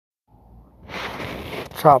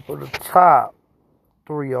Top of the top,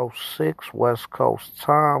 3:06 West Coast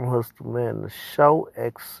time. Hustle Man the show,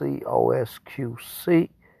 XCOSQC.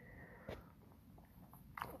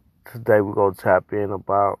 Today we're going to tap in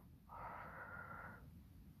about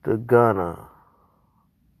the Gunna,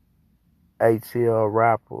 ATL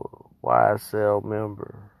rapper, YSL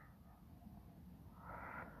member.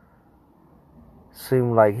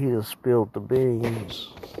 Seemed like he done spilled the beans.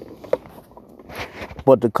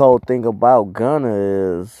 But the cold thing about Gunna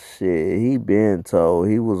is, he been told.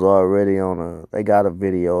 He was already they got a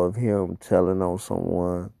video of him telling on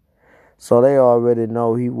someone. So they already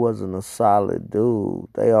know he wasn't a solid dude.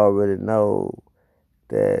 They already know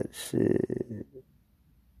that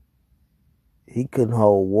he couldn't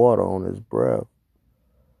hold water on his breath.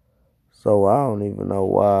 So I don't even know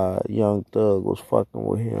why Young Thug was fucking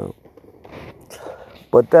with him.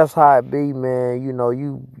 But that's how it be, man. You know,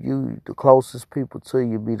 you the closest people to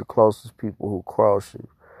you be the closest people who cross you.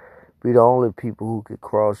 Be the only people who can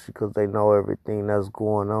cross you because they know everything that's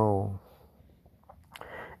going on.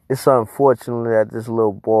 It's unfortunate that this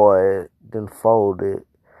little boy done folded.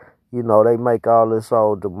 You know, they make all this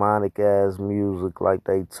old demonic ass music like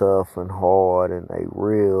they tough and hard and they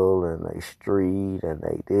real and they street and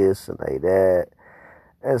they this and they that.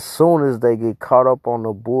 As soon as they get caught up on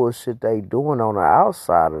the bullshit they doing on the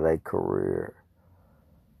outside of their career,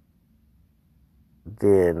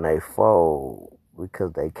 then they fold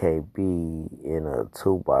because they can't be in a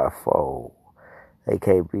 2x4. They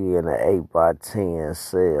can't be in an 8x10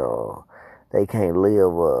 cell. They can't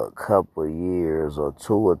live a couple years or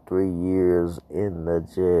 2 or 3 years in the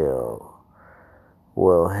jail.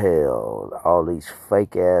 Well, hell, all these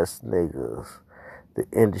fake ass niggas the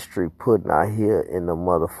industry putting out here in the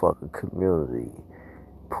motherfucking community,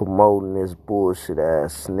 promoting this bullshit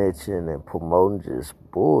ass snitching and promoting just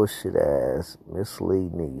bullshit ass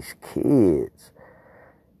misleading these kids.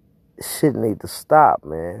 Shit need to stop,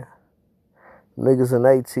 man. Niggas in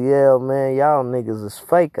ATL, man, y'all niggas is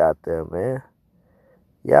fake out there, man.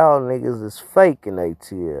 Y'all niggas is fake in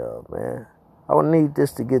ATL, man. I would need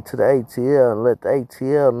this to get to the ATL and let the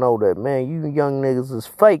ATL know that, man, you young niggas is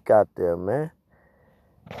fake out there, man.